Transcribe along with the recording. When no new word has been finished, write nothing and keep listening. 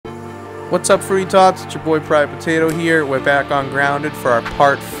What's up, Fruity Tots? It's your boy Private Potato here. We're back on Grounded for our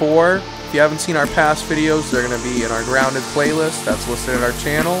part 4. If you haven't seen our past videos, they're going to be in our Grounded playlist that's listed in our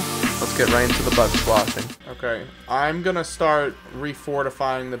channel. Let's get right into the bug squashing. Okay, I'm going to start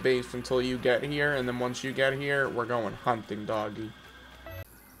refortifying the base until you get here, and then once you get here, we're going hunting, doggy.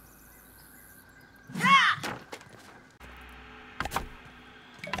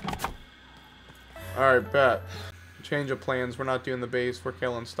 Alright, bet. Change of plans. We're not doing the base. We're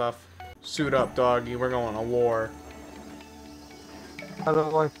killing stuff. Suit up, doggy. We're going to war. How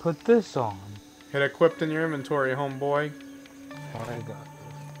do I put this on? Hit equipped in your inventory, homeboy. I got this.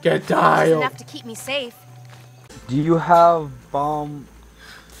 Get dialed. Enough to keep me safe. Do you have bombard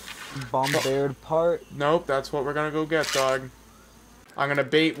part? Nope, that's what we're gonna go get, dog. I'm gonna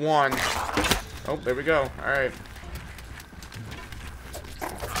bait one. Oh, there we go. Alright.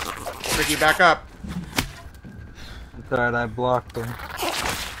 Ricky, back up. It's alright, I blocked him.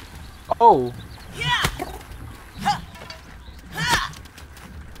 Oh!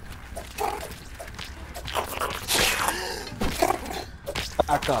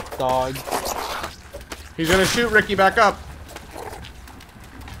 Back up, dog. He's gonna shoot Ricky, back up.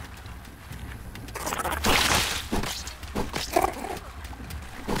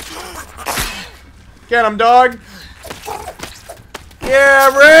 Get him, dog.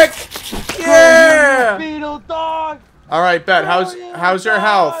 Yeah, Rick. Yeah. Beetle dog. All right, bet. How's your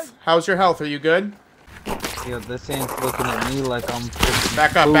health? How's your health? Are you good? Yo, this ain't looking at me like I'm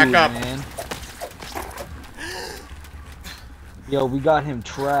back up, back up, man. Yo, we got him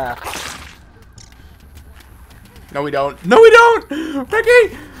trapped. No, we don't. No, we don't.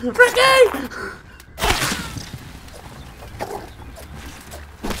 Ricky, Ricky.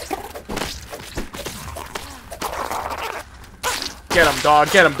 Get him, dog.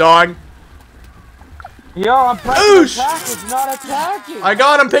 Get him, dog. Yo, I'm pressing attack. It's not attacking. I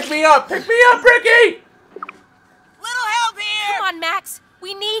got him. Pick me up. Pick me up, Ricky. Little help here. Come on, Max.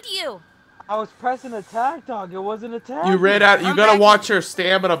 We need you. I was pressing attack, dog. It wasn't attacking. You ran out. You gotta watch your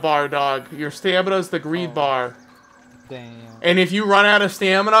stamina bar, dog. Your stamina is the green bar. Damn. And if you run out of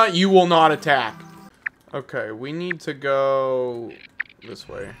stamina, you will not attack. Okay, we need to go this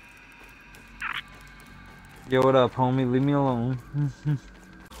way. Yo, what up, homie? Leave me alone.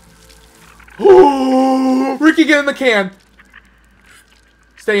 Ricky, get in the can.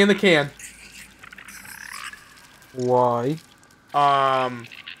 Stay in the can. Why?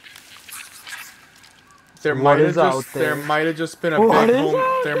 There might have just been a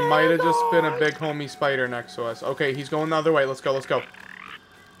big homie spider next to us. Okay, he's going the other way. Let's go. Let's go.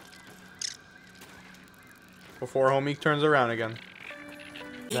 Before homie turns around again.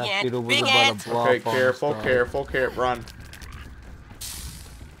 That beetle was about to blow up. Okay, careful, careful, careful. Run.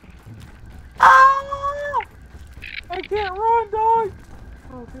 Ah! I can't run, dog.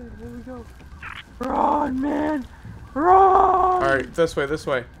 Okay, here we go. Run, man. Run. All right, this way, this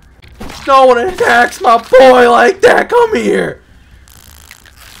way. No one attacks my boy like that. Come here,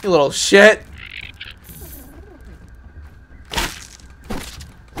 you little shit.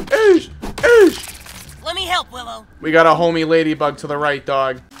 Ish, ish. Let me help, Willow. We got a homie ladybug to the right,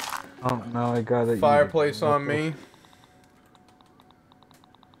 dog. Oh no, I gotta Fireplace eat. on me.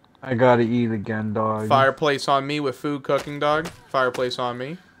 I gotta eat again, dog. Fireplace on me with food cooking, dog. Fireplace on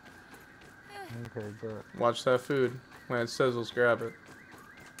me. Okay, good. Watch that food. When it sizzles, grab it.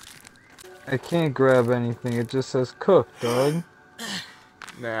 I can't grab anything. It just says cook, dog.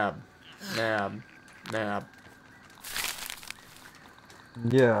 Nab. Nab. Nab.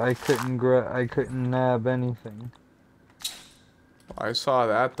 Yeah, I couldn't nab anything. I saw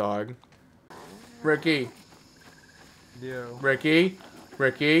that, dog. Ricky. Yo. Ricky.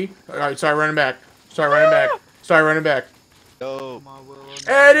 Ricky. Alright, start running back. Start running back. Start running back. Yo.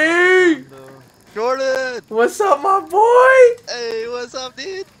 Eddie! Jordan! What's up, my boy? Hey, what's up,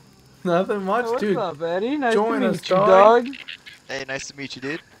 dude? Nothing much, Hey, what's dude. up, Eddie? Nice Join to us, meet you, dog. dog. Hey, nice to meet you,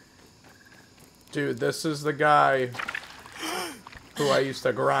 dude. Dude, this is the guy who I used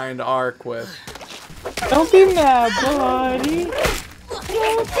to grind Ark with. Don't be mad, buddy. Don't be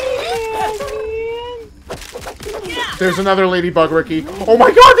mad, man. There's another ladybug, Ricky. Oh my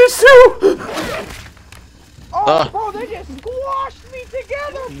god, there's two! Oh, bro, they just squashed me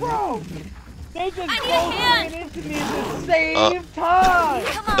together, bro. They just both ran into me at the same time.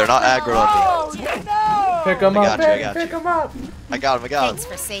 They're not aggro on Oh, no. Pick him up, I got pick you. him up. me. I got him, Thanks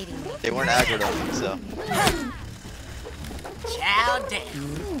for saving me. They weren't aggroed on me, so. Chow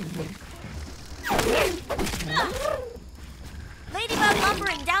down. Ladybug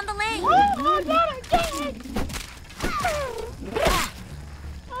lumbering down the lane.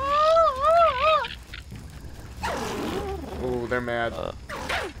 Ooh, they're mad.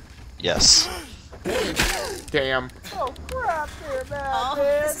 Yes. Damn. Oh crap, there, man. Oh,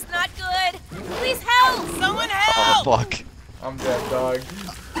 this is not good. Please help! Someone help! Oh fuck. I'm dead, dog.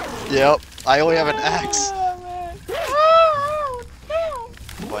 Yep. I only have an axe. Oh, man. Oh,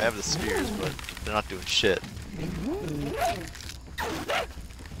 no. Well, I have the spears, but they're not doing shit.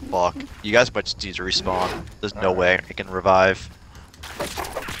 Fuck. You guys might just need to respawn. There's no way I can revive.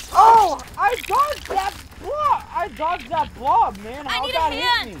 Oh, I dodged that blob. Man. I How need a that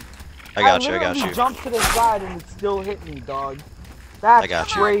hand. hit me? I got you. I got literally you. jumped to the side and it still hit me, dog. That's I got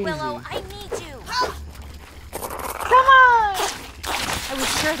you. Come on, crazy. Willow, I need you. Come on! I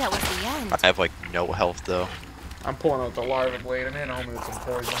was sure that was the end. I have like no health though. I'm pulling out the larva blade and then home with some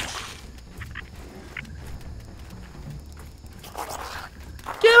poison.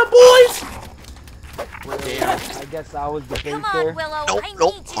 Get him, boys! Damn. I guess that was the bait Come there. on, Willow, Nope. I need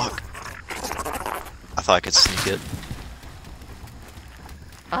Nope. you. Fuck. I thought I could sneak it.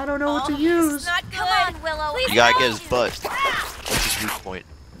 I don't know what to This use. is not good. Come on, Willow. Please You gotta help. get his butt. That's his weak point.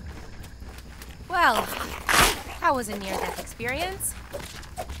 Well, that was a near-death experience.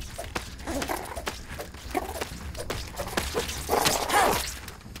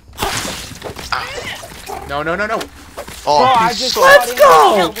 No, no, no, no. Oh, Bro, I he's just so. got Let's in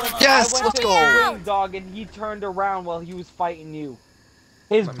go! there. Yes, I went let's to go. swing, dog, and he turned around while he was fighting you.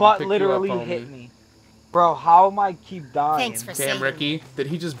 His Let me butt pick you literally up, hit homie. me. Bro, how am I keep dying? Thanks for Damn, saving Ricky. me. Did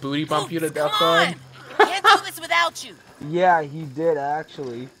he just booty bump you to death, Come on. dog? Can't do this without you. Yeah, he did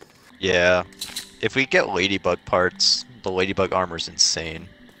actually. Yeah. If we get ladybug parts, the ladybug armor's insane.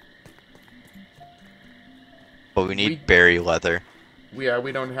 But we need berry leather. Yeah,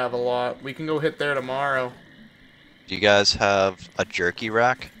 we don't have a lot. We can go hit there tomorrow. Do you guys have a jerky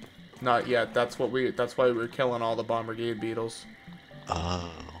rack? Not yet. That's why we're killing all the bomb brigade beetles.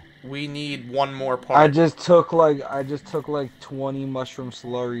 Oh. We need one more part. I just took like 20 mushroom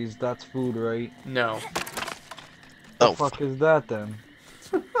slurries. That's food, right? No. The Oh, fuck is that then?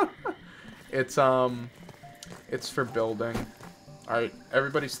 It's for building. Alright,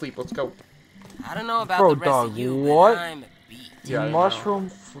 everybody sleep, let's go. I don't know about Bro, the rest dog, of you, what? but I'm beat. Yeah, I know.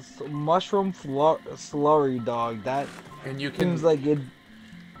 mushroom slurry, dog. That And you can seems like it'd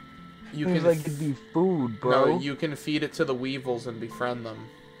be food, bro. No, you can feed it to the weevils and befriend them.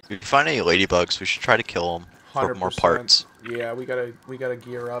 if we find any ladybugs, we should try to kill them for more 100%. parts. Yeah, we gotta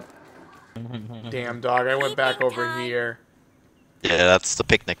gear up. Damn, dog, I went back over here. Yeah, that's the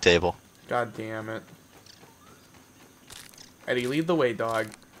picnic table. God damn it. Eddie, lead the way, dog.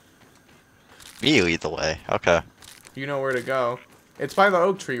 Me lead the way. Okay. You know where to go. It's by the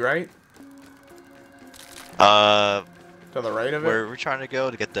oak tree, right? Uh, To the right of it? where we're trying to go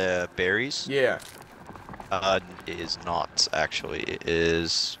to get the berries? Yeah. It is not actually. It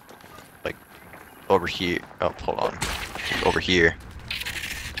is like over here. Oh, hold on. Over here.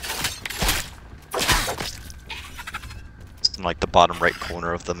 It's in like the bottom right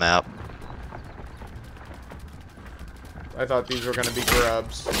corner of the map. I thought these were gonna be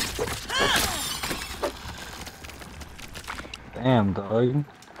grubs. Damn, dog.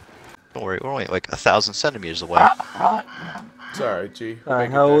 Don't worry, we're only like 1,000 centimeters away. Sorry, G. The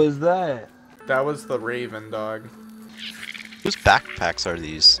hell is that? That was the raven, dog. Whose backpacks are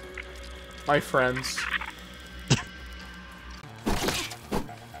these? My friends.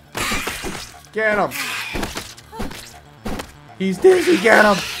 Get him! He's dizzy, get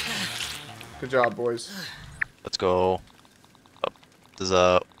him! Good job, boys. Let's go. Oh, there's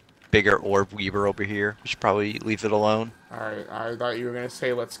a bigger orb weaver over here. We should probably leave it alone. Alright, I thought you were gonna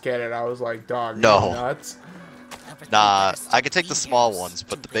say let's get it. I was like, dog, No. you nuts? Nah, I could take the small ones,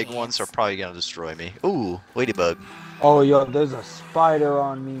 but the big ones are probably gonna destroy me. Ooh, ladybug. Oh, yo, there's a spider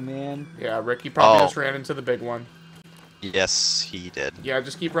on me, man. Yeah, Ricky probably Oh. just ran into the big one. Yes, he did. Yeah,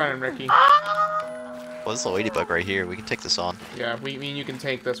 just keep running, Ricky. Well, there's a ladybug right here. We can take this on. Yeah, we mean you can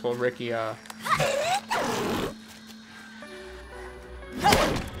take this while Ricky, I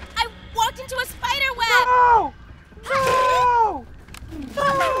walked into a spider web! No! No!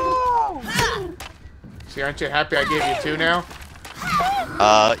 No! See, aren't you happy I gave you two now?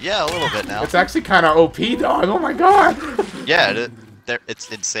 Yeah, a little bit now. It's actually kind of OP, dog. Oh my god! Yeah, it's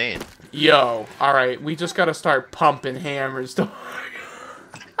insane. Yo, alright, we just gotta start pumping hammers, dog.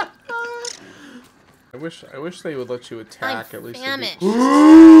 I wish they would let you attack at least. Famished.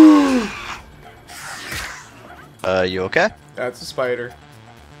 You okay? That's a spider.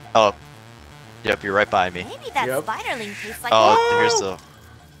 Oh, yep, you're right by me. Maybe that Yep. spiderling tastes like Oh, here's the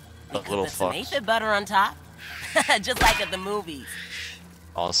We could little put some fuck. aphid butter on top. Just like at the movies.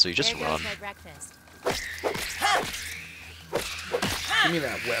 Honestly, just There run. goes my breakfast. Give me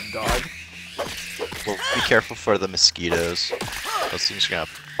that web, dog. Well, be careful for the mosquitoes. Those things are gonna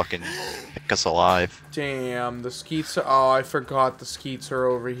fucking pick us alive. Damn, the skeets. Oh, I forgot the skeets are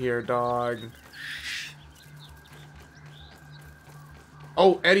over here, dog.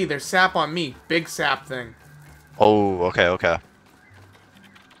 Oh, Eddie, there's sap on me. Big sap thing. Oh, okay, okay.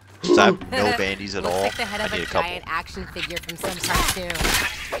 Does that have no bandies at all? Looks like the head of I need a a couple. giant action figure from some cartoon.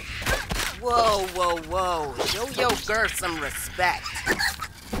 Whoa, whoa, whoa. Show your girl some respect.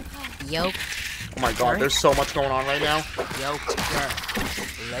 Yoke. Oh my god, there's so much going on right now. Yo, girl.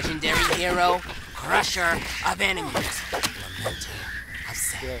 Legendary hero, crusher of enemies. Lamenter of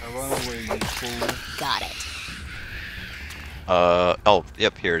sin. Run away, you fool. Got it. Oh,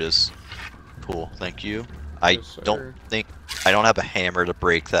 yep, here it is. Cool, thank you. I Yes, sir. don't think... I don't have a hammer to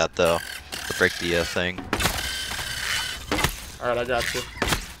break that, though. To break the, thing. Alright, I got you.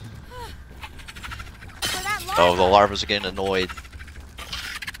 Oh, the larvas are getting annoyed.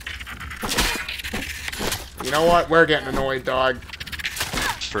 You know what? We're getting annoyed, dog.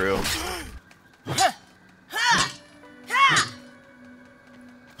 True.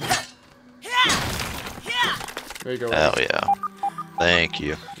 There you go. Hell yeah. Thank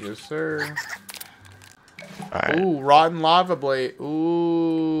you. Yes, sir. Alright. Ooh, rotten lava blade.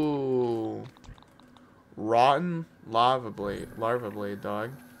 Ooh. Rotten lava blade. Larva blade,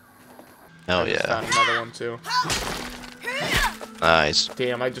 dog. Hell I just yeah. found another one, too. Nice.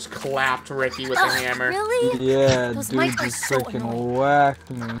 Damn, I just clapped Ricky with the hammer. Really? Yeah, Those dude mics are just so freaking annoying. whacked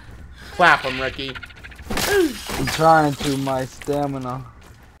me. Clap him, Ricky. I'm trying to, my stamina.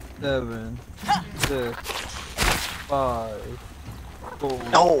 7, 6, 5, 4,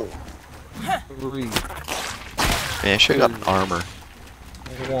 No! 3, Man, I should've got an armor.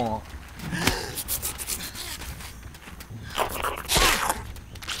 1.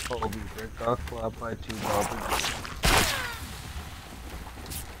 Holy frick, got clapped by 2 doubles.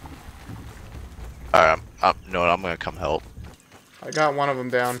 Alright, you know what, I'm gonna come help. I got one of them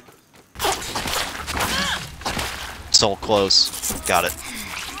down. So close. Got it.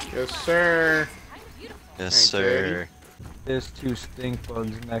 Yes, sir. Yes, Thanks, sir. There's 2 stink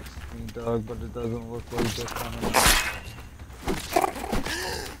bugs next to me, dog, but it doesn't look like they're coming.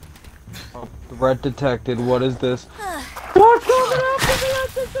 Oh, threat detected. What is this? What's coming after me?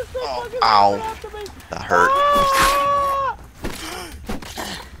 This is so fucking Ow. coming after me. That hurt. Ah!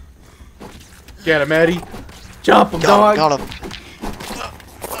 Get him, Eddie. Jump him, Got dog. him, got him.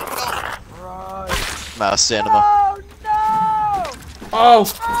 Right. I'm out of stamina. Oh no! Oh!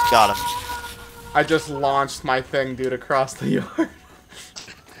 Got him. I just launched my thing, dude, across the yard.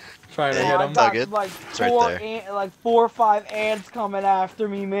 Trying to Hey, hit I him. got Nugget. like It's right 4 there. like 4 or 5 ants coming after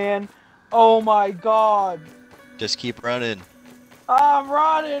me, man. Oh my god. Just keep running. I'm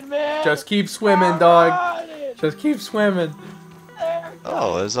running, man. Just keep swimming, I'm dog. running. Just keep swimming. There it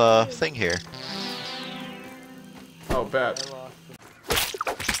Oh, goes. there's a thing here. Oh, bet. I lost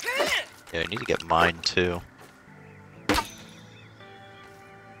it. Yeah, I need to get mine too.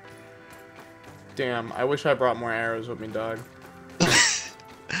 Damn, I wish I brought more arrows with me, dog.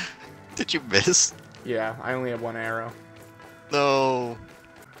 Did you miss? Yeah, I only have 1 arrow. No.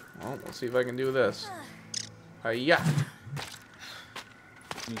 Well, let's see if I can do this. Yeah.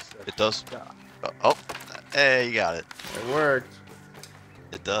 You said It does. yeah. Oh, hey, you got it. It worked.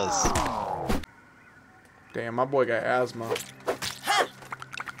 It does. Damn, my boy got asthma. I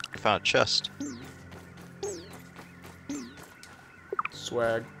found a chest.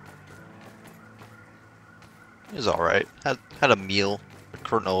 Swag. It was alright. Had a meal, a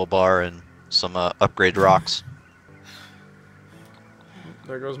granola bar, and some upgrade rocks.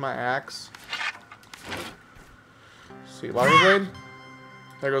 There goes my axe. See, larva blade.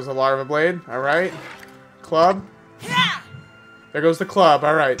 There goes the larva blade. All right. Club. There goes the club.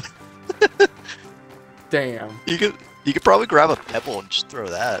 All right. Damn. You could probably grab a pebble and just throw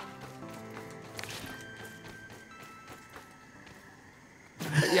that.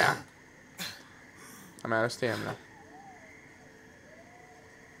 But yeah. I'm out of stamina.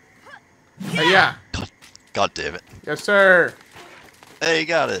 Yeah. God damn it. Yes, sir. Hey, you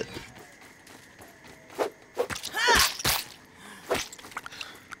got it.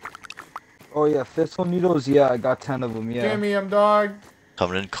 Oh yeah, fiscal needles. Yeah, I got 10 of them. Yeah. Give me him, dog.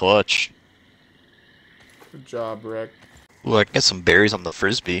 Coming in clutch. Good job, Rick. Ooh, I can get some berries on the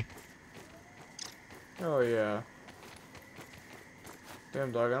frisbee. Oh yeah.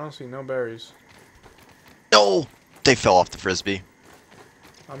 Damn, dog. I don't see no berries. No! They fell off the frisbee.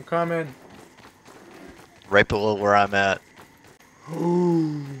 I'm coming. Right below where I'm at.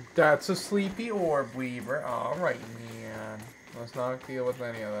 Ooh, that's a sleepy orb weaver. Alright, man. Let's not deal with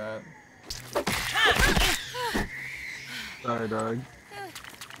any of that. Sorry, dog.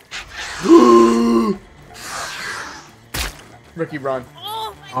 Ricky, run.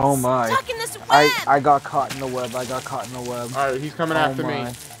 Oh my. Stuck in this web. I got caught in the web. I got caught in the web. Alright, he's coming after me.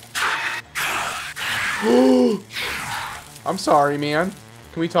 My. I'm sorry, man.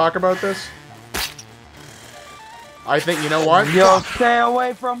 Can we talk about this? I think, you know what? Yo, stay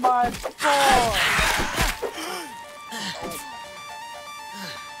away from my spawn!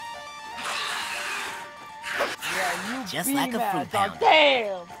 Yeah, you Just beat like a that, fruit dog. pounder.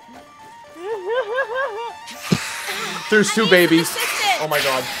 Damn! There's two babies. Oh my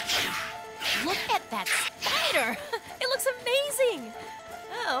god. Look at that spider. It looks amazing.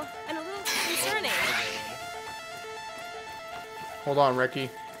 Oh, and a little concerning. Hold on, Ricky.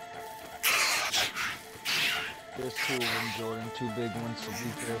 There's two of them, Jordan. Two big ones, so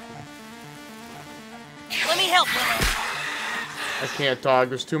be careful. Let me help, Willow. I can't, dog.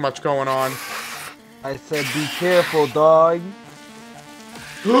 There's too much going on. I said be careful, dog.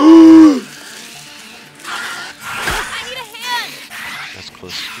 I need a hand. That's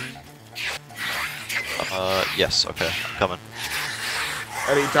close. Yes, okay, I'm coming.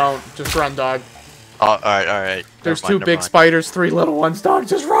 Eddie, don't. Just run, dog. Oh, alright, alright. There's two big spiders, 3 little ones, dog.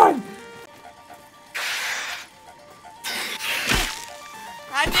 Just run!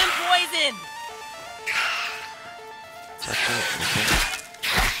 I've been poisoned. Trapped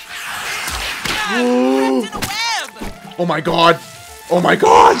in a web. Oh my god! Oh my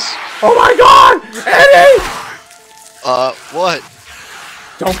god! Oh my god! Eddie! What?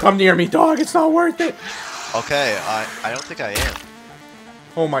 Don't come near me, dog. It's not worth it. Okay, I don't think I am.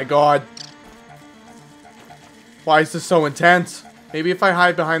 Oh my god. Why is this so intense? Maybe if I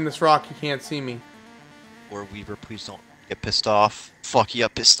hide behind this rock, you can't see me. Or Weaver, please don't get pissed off. Fuck you,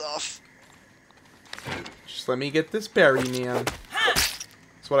 pissed off. Just let me get this berry, man.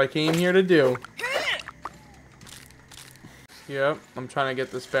 That's what I came here to do. Yep, I'm trying to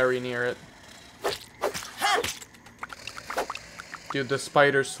get this berry near it. Dude, the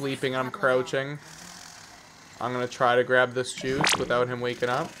spider's sleeping. I'm crouching. I'm gonna try to grab this juice without him waking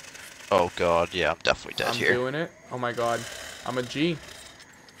up. Oh god, yeah, I'm definitely dead I'm here. doing it. Oh my god. I'm a G.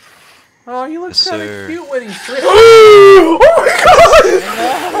 Oh, he looks Yes, kind of sir. cute when he's free. Oh my god!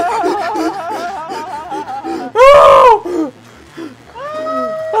 Oh!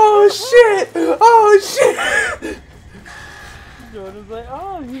 Oh shit! Oh shit! Jordan's like,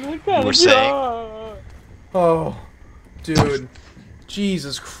 oh, you look You kind were of saying? Oh, dude.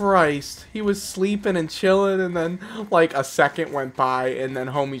 Jesus Christ. He was sleeping and chilling, and then, like, a second went by, and then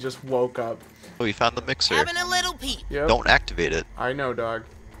homie just woke up. Oh, we found the mixer. Having a little peep. Yep. Don't activate it. I know, dog.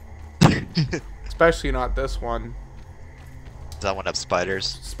 Especially not this one. Does that one have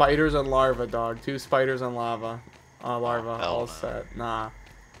spiders? Spiders and larva, dog. 2 spiders and larva. Larva. Hell All no. set. Nah.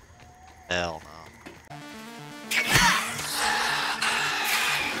 Hell no.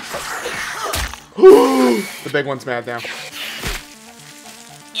 The big one's mad now.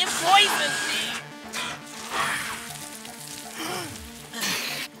 It poisoned me.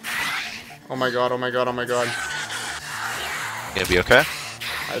 Oh my god, oh my god, oh my god. You gonna be okay?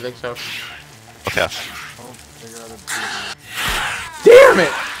 I think so. Okay. Damn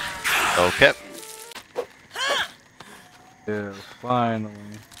it! Okay. Yeah, finally.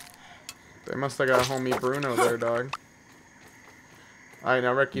 They must have got homie Bruno there, dog. Alright,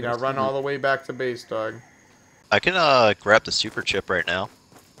 now Ricky, now run all the way back to base, dog. I can grab the super chip right now.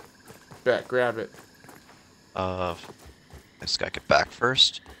 Bet, grab it. This guy get back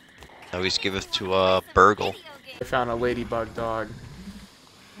first. Now he's give it to Burgle. I found a ladybug, dog.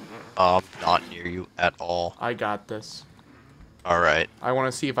 Not near you at all. I got this. Alright. I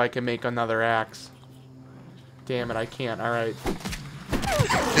want to see if I can make another axe. Damn it, I can't. Alright.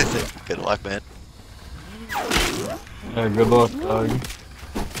 Good luck, man. Yeah, good luck, dog.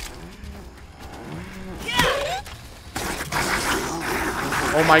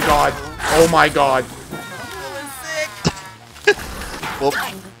 Oh my god. Oh my god. Well,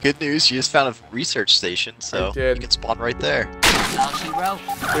 good news, you just found a research station, so I did. you can spawn right there. All she wrote.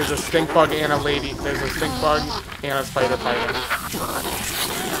 There's a stink bug and a lady. There's a stink bug and a spider fighting.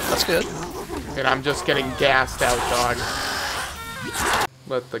 That's good. And I'm just getting gassed out, dog.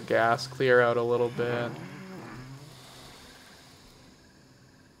 Let the gas clear out a little bit.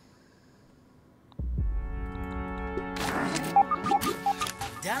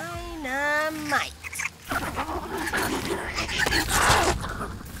 Dynamite.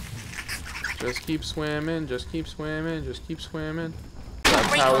 Just keep swimming, just keep swimming, just keep swimming.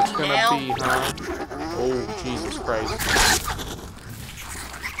 That's how it's gonna be, huh? Oh, Jesus Christ.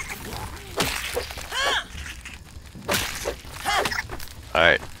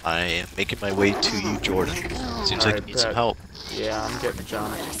 Alright, I am making my way to you, Jordan. Seems like you need some help. Yeah, I'm getting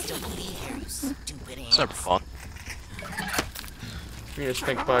jumped. I still believe you, stupid It's never fun. Come here,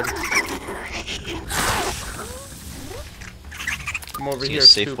 stink bug. Come over here,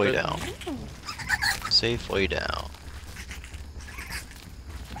 safe stupid. way down. Safe way down.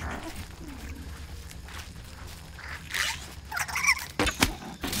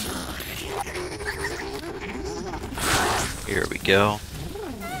 Here we go.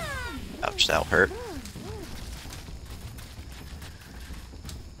 Ouch, that'll hurt.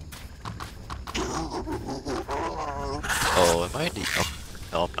 Oh, am I indeed? Oh,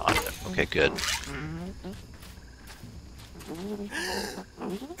 no, I'm not. Okay, good.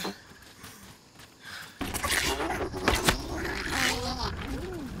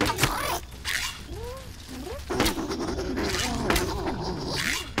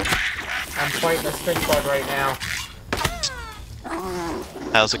 I'm fighting a stink bug right now.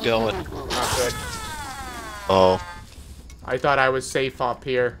 How's it going? Not good. Oh. I thought I was safe up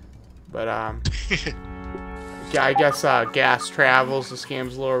here, but yeah, I guess gas travels. The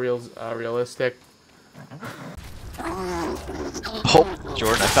scam's a little realistic. Oh,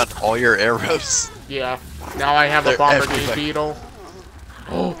 Jordan, I found all your arrows. Yeah. Now I have a They're bomber everywhere. gate beetle.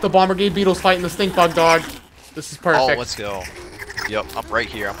 Oh, the bomber gate beetle's fighting the stink bug dog. This is perfect. Oh, let's go. Yep, I'm right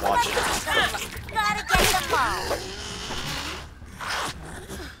here. I'm watching. Gotta get them all.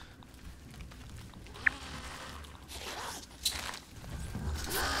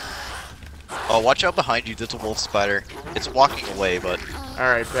 Oh, watch out behind you. There's a wolf spider. It's walking away, but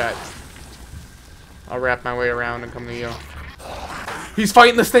Alright, bet. I'll wrap my way around and come to you. He's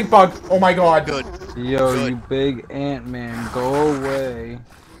fighting the stink bug! Oh my god. good. Yo, Good. you big ant-man, go away.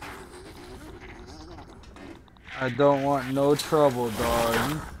 I don't want no trouble,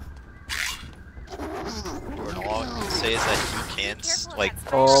 dog. Jordan, all I can say is that you can't, like,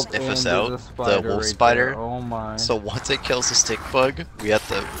 Oh, sniff and us there's out, a the spider wolf right spider. there. Oh my. So once it kills the stick bug, we have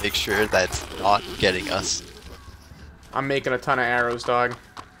to make sure that's not getting us. I'm making a ton of arrows, dog.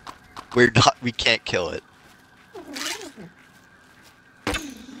 We can't kill it.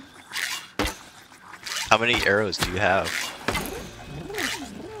 How many arrows do you have?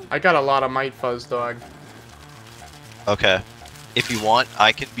 I got a lot of might fuzz, dog. Okay. If you want,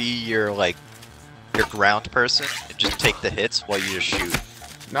 I can be your, like, your ground person and just take the hits while you just shoot.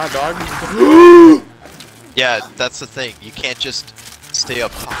 Nah, dog. Yeah, that's the thing. You can't just stay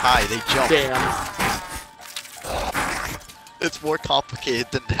up high. They jump. Damn. It's more complicated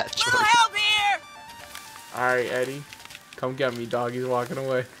than that, No Jordan. help here! Alright, Eddie. Come get me, dog. He's walking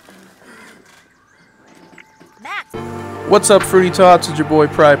away. Max. What's up, Fruity Tots? It's your boy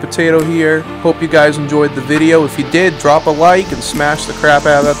Pride Potato here. Hope you guys enjoyed the video. If you did, drop a like and smash the crap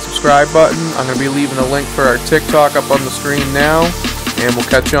out of that subscribe button. I'm going to be leaving a link for our TikTok up on the screen now. And we'll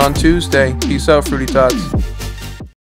catch you on Tuesday. Peace out, Fruity Tots.